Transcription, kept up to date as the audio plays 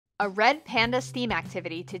a red panda STEAM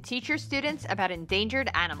activity to teach your students about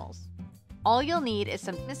endangered animals. All you'll need is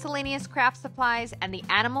some miscellaneous craft supplies and the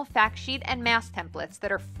animal fact sheet and math templates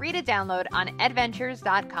that are free to download on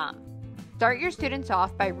edventures.com. Start your students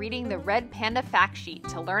off by reading the red panda fact sheet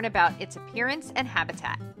to learn about its appearance and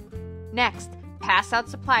habitat. Next, pass out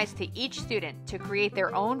supplies to each student to create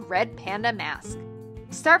their own red panda mask.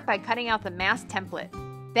 Start by cutting out the mask template.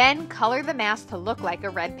 Then color the mask to look like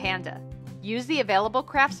a red panda. Use the available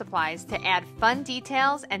craft supplies to add fun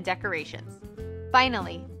details and decorations.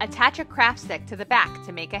 Finally, attach a craft stick to the back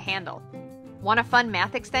to make a handle. Want a fun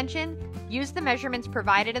math extension? Use the measurements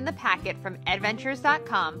provided in the packet from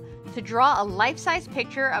edventures.com to draw a life-size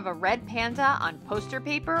picture of a red panda on poster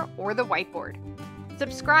paper or the whiteboard.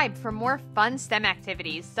 Subscribe for more fun STEM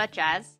activities such as